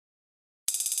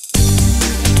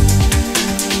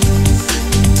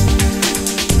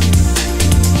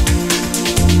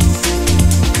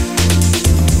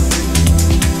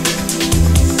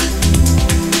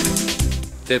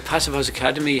The Passive House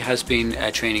Academy has been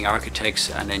training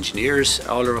architects and engineers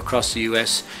all across the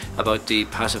US about the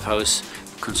Passive House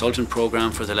consultant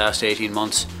program for the last 18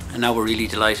 months, and now we're really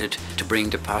delighted to bring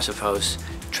the Passive House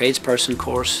Tradesperson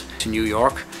course to New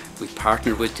York. We've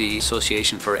partnered with the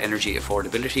Association for Energy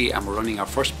Affordability and we're running our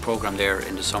first program there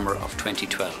in the summer of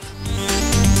 2012.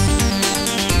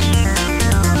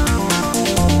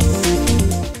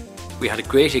 We had a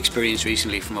great experience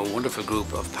recently from a wonderful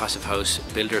group of passive house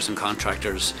builders and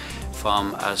contractors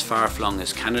from as far flung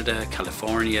as Canada,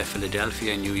 California,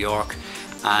 Philadelphia, New York,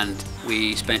 and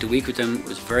we spent a week with them. It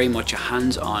was very much a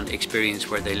hands-on experience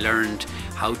where they learned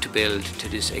how to build to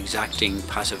this exacting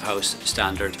passive house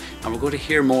standard, and we're going to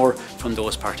hear more from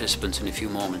those participants in a few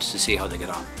moments to see how they get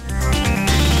on.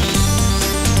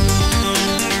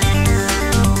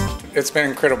 It's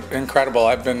been incredible.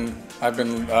 I've been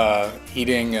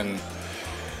eating and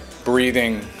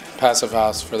breathing Passive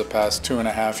House for the past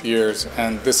 2.5 years,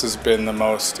 and this has been the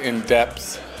most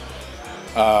in-depth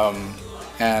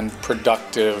and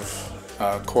productive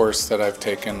course that I've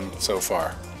taken so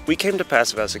far. We came to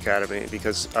Passive House Academy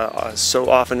because so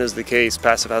often is the case,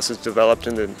 Passive House is developed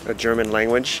in the German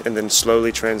language and then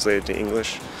slowly translated to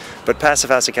English. But Passive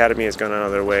House Academy has gone out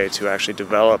of their way to actually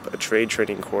develop a trade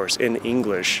training course in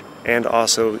English and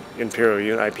also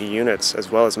Imperial IP units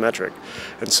as well as metric.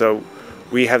 And so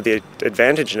we have the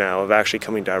advantage now of actually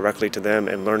coming directly to them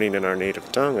and learning in our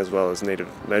native tongue as well as native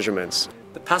measurements.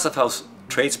 The Passive House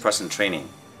Tradesperson training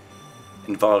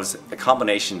involves a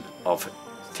combination of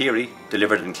theory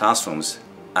delivered in classrooms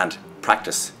and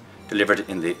practice delivered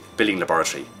in the building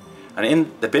laboratory. And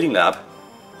in the building lab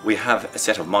we have a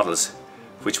set of models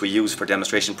which we use for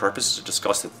demonstration purposes to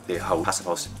discuss how passive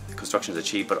house construction is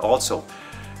achieved, but also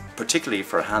particularly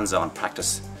for hands-on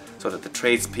practice so that the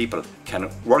tradespeople can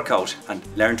work out and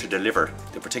learn to deliver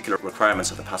the particular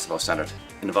requirements of the passive house standard,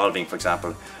 involving, for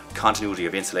example, continuity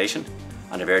of insulation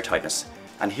and of airtightness.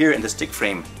 And here in the stick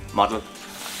frame model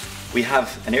we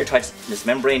have an airtightness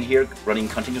membrane here running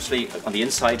continuously on the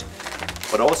inside,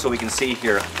 but also we can see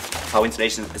here how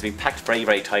insulation has been packed very,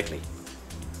 very tightly.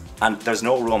 And there's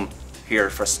no room here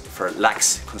for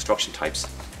lax construction types.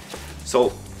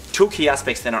 So two key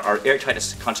aspects then are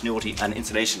airtightness continuity and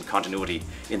insulation continuity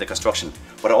in the construction,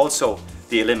 but also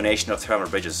the elimination of thermal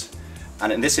bridges.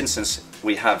 And in this instance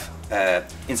we have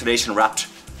insulation wrapped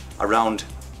around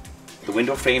the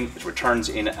window frame. It returns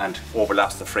in and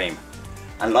overlaps the frame.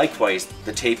 And likewise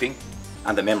the taping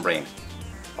and the membrane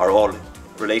are all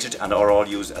related and are all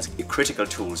used as critical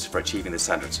tools for achieving the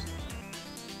standards.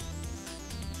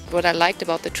 What I liked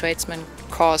about the tradesman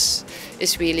course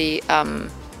is really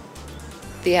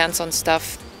the hands-on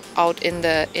stuff out in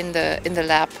the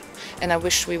lab, and I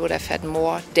wish we would have had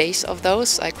more days of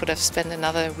those. I could have spent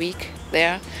another week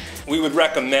there. We would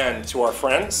recommend to our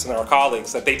friends and our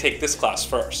colleagues that they take this class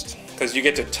first, because you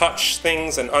get to touch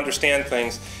things and understand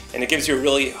things, and it gives you a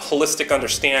really holistic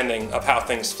understanding of how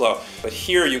things flow. But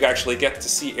here you actually get to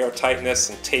see airtightness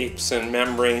and tapes and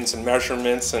membranes and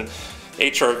measurements and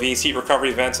HRVs, heat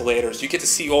recovery ventilators. You get to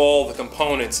see all the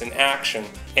components in action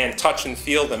and touch and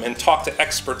feel them and talk to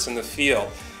experts in the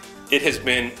field. It has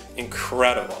been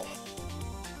incredible.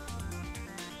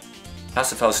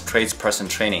 Passive House Tradesperson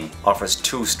training offers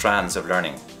two strands of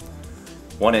learning.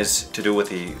 One is to do with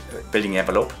the building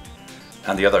envelope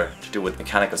and the other to do with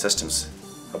mechanical systems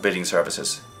of building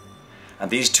services.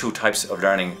 And these two types of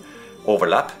learning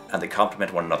overlap and they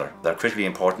complement one another. They're critically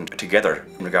important together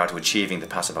in regard to achieving the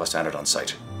passive house standard on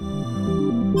site.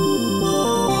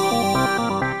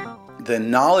 The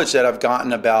knowledge that I've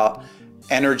gotten about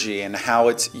energy and how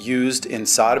it's used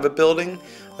inside of a building,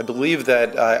 I believe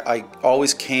that I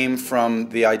always came from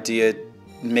the idea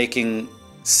making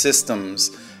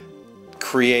systems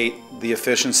create the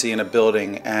efficiency in a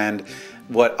building, and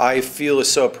what I feel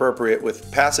is so appropriate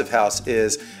with Passive House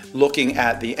is looking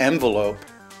at the envelope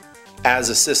as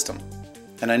a system.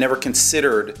 And I never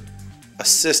considered a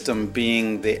system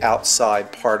being the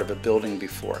outside part of a building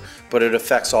before, but it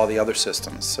affects all the other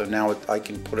systems. So now I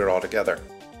can put it all together.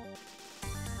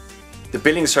 The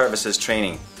building services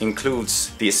training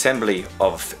includes the assembly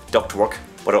of ductwork,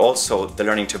 but also the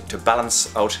learning to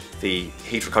balance out the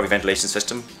heat recovery ventilation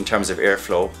system in terms of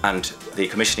airflow and the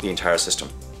commissioning the entire system.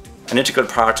 An integral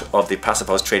part of the passive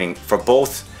house training for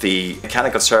both the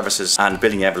mechanical services and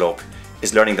building envelope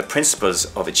is learning the principles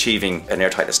of achieving an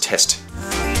airtightness test.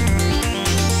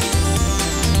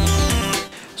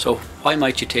 So why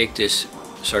might you take this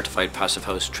Certified Passive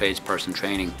House Tradesperson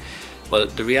training? Well,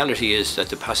 the reality is that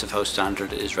the Passive House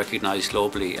standard is recognised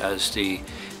globally as the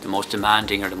most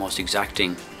demanding or the most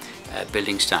exacting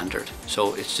building standard.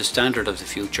 So it's the standard of the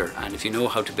future, and if you know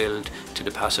how to build to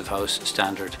the Passive House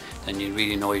standard, then you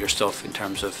really know your stuff in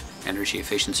terms of energy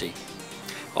efficiency.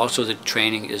 Also, the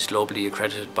training is globally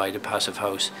accredited by the Passive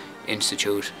House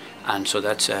Institute, and so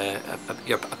that's a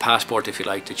passport, if you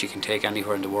like, that you can take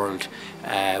anywhere in the world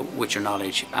with your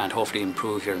knowledge and hopefully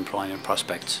improve your employment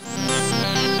prospects.